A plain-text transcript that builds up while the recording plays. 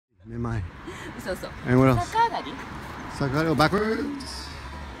memai. そうそう。 And what else? 逆上がり。 Sakaagari. Oh, backwards.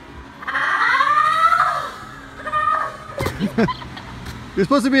 You're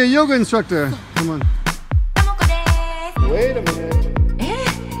supposed to be a yoga instructor. Come on. ともこです。 Wait a minute.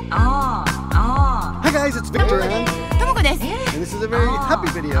 Hi guys, it's Victor and ともこです。 this is a very happy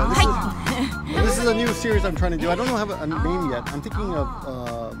video. This is a new series I'm trying to do. I don't know have a name yet. I'm thinking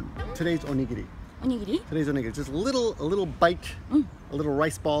of today's onigiri. おにぎり。 Today's onigiri. Just a little bite, a little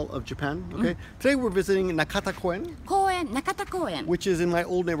rice ball of Japan. Okay. Today we're visiting Nakata Koen, 公園、中田公園。 which is in my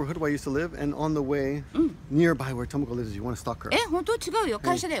old neighborhood where I used to live, and on the way nearby where Tomoko lives. You want to stalk her? 本当違うよ。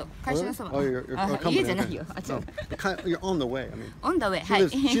会社だよ。会社のそば。 Oh, you're a company. 家じゃないよ。あ、違う。 You're on the way. I mean. On the way. はい。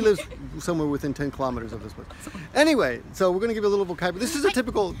 She lives somewhere within 10 kilometers of this place. Anyway, so we're going to give you a little vocabulary. This is a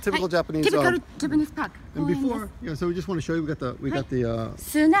typical Japanese. Typical Japanese park. And before, so we just want to show you. We got the.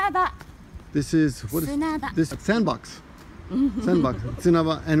 砂場。 This is what is Sunaba. this sandbox? Sandbox,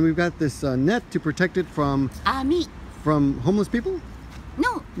 sunaba, and we've got this net to protect it from 網。 homeless people.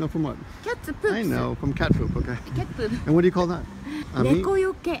 No. No, from what? Cats poop. I know, from cat poop. Okay. Cat poop. And what do you call that? Ami? 猫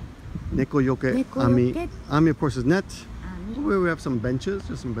よけ。 Neko yoke. Neko Ami. yoke. Ami, of course, is net. 網。 We have some benches,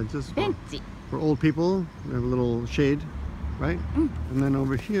 just some benches for, ベンチ。 for old people. We have a little shade, right? And then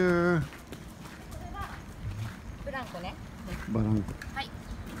over here, ブランコね。 buranko. はい。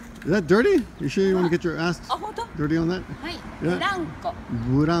 Is that dirty? You sure you want to get your ass あ、本当。 dirty on that? はい。 Yeah. ブランコ。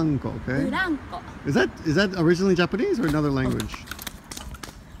 Buranko, okay? ブランコ。 Is that originally Japanese or another language?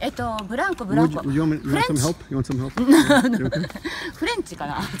 ブランコ、ブラン Would コ。 you want some help? You want some help? フレンチか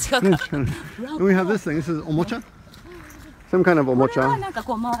な。違うか。 And we have this thing. This is omocha. Some kind of これは omocha. なんか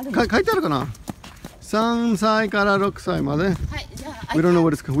こう回る。書いてあるかな? 3歳から6歳まで. はい。じゃあ。 We don't know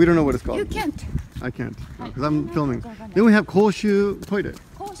what it's called. We don't know what it's You called. can't. I can't because I'm filming. Then we have kooshuu toilet.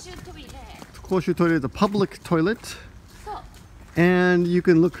 公衆トイレ。 Kooshuu toilet is a public toilet, そう。 and you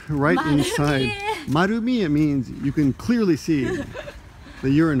can look right inside. Marumie. Marumie means you can clearly see the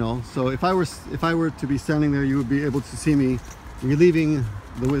urinal. So if I were to be standing there, you would be able to see me relieving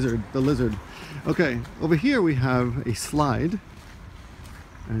the lizard. Okay, over here we have a slide.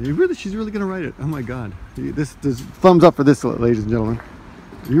 And she's really gonna write it. Oh my God! This thumbs up for this, ladies and gentlemen.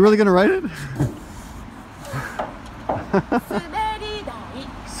 Are you really gonna write it? 滑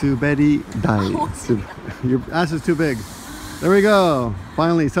り台。 Suberidai. Your ass is too big. There we go.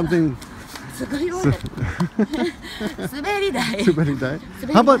 Finally, something. すごいよね。滑り台。 Suberidai.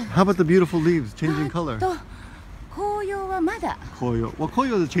 How about the beautiful leaves changing color? と紅葉はまだ。 Kouyou. Well,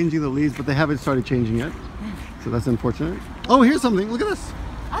 kouyou is changing the leaves, but they haven't started changing yet. So that's unfortunate. Oh, here's something. Look at this.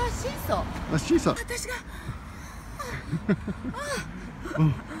 あ、シーソー。 That's seesaw. 私が。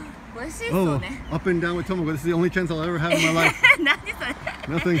これシーソー Oh, ね。 up and down with Tomoko. This is the only chance I'll ever have in my life. 何それ。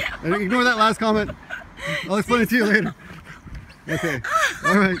 Nothing. Ignore that last comment. I'll explain it to you later. Okay.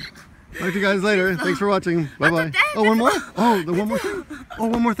 All right. Talk to you guys later. Thanks for watching. Bye bye. Oh, one more? Oh, the one more thing. Oh,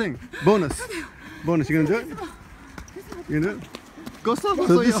 one more thing. Bonus. Bonus. You gonna do it? You gonna do it? Go stop.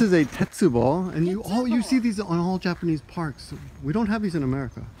 So this is a tetsu ball, and you see these on all Japanese parks. We don't have these in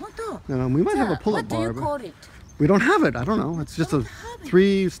America. 本当。 No, we might have a pull-up What do you bar, call but it? we don't have it. I don't know. It's just a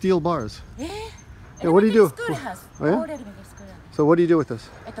 3 steel bars. Yeah, what do you do? School has. Oh, yeah? All elementary school has. So what do you do with this?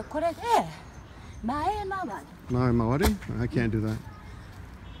 これで前回り。 Mawari? I can't do that.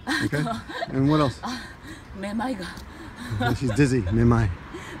 Okay. And what else? めまいが。 Oh, she's dizzy. Memai.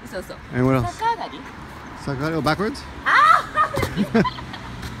 そうそう。 And what else? 逆上がり。 Sakaagari. Oh, backwards?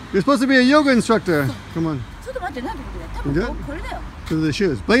 You're supposed to be a yoga instructor. Come on. ちょっと待って、なんでこれだ。多 You 分 do it? これだよ。 To the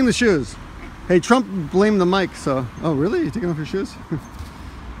shoes. Blame the shoes. Hey, Trump blamed the mic, so. Oh, really? You taking off your shoes?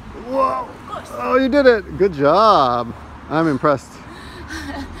 Whoa. Oh, you did it. Good job. I'm impressed.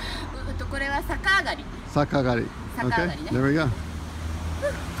 これは逆上がり。 Sakaagari. Okay. Sakaagari, There we go.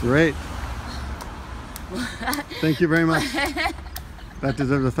 Great. Thank you very much. That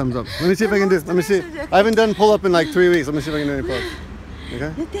deserves a thumbs up. Let me see if I can do it. Let me see. I haven't done pull up in like 3 weeks. Let me see if I can do any pull ups.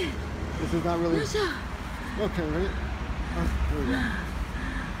 Okay? This is not really. Okay, ready? Oh, there we go.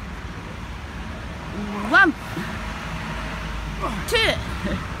 ワン、ツー、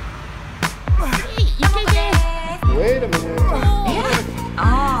いけいけ。 Wait a minute.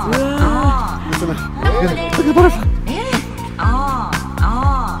 Listen, look at the butterfly.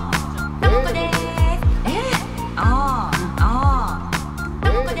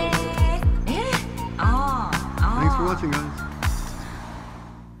 Thanks for watching, guys.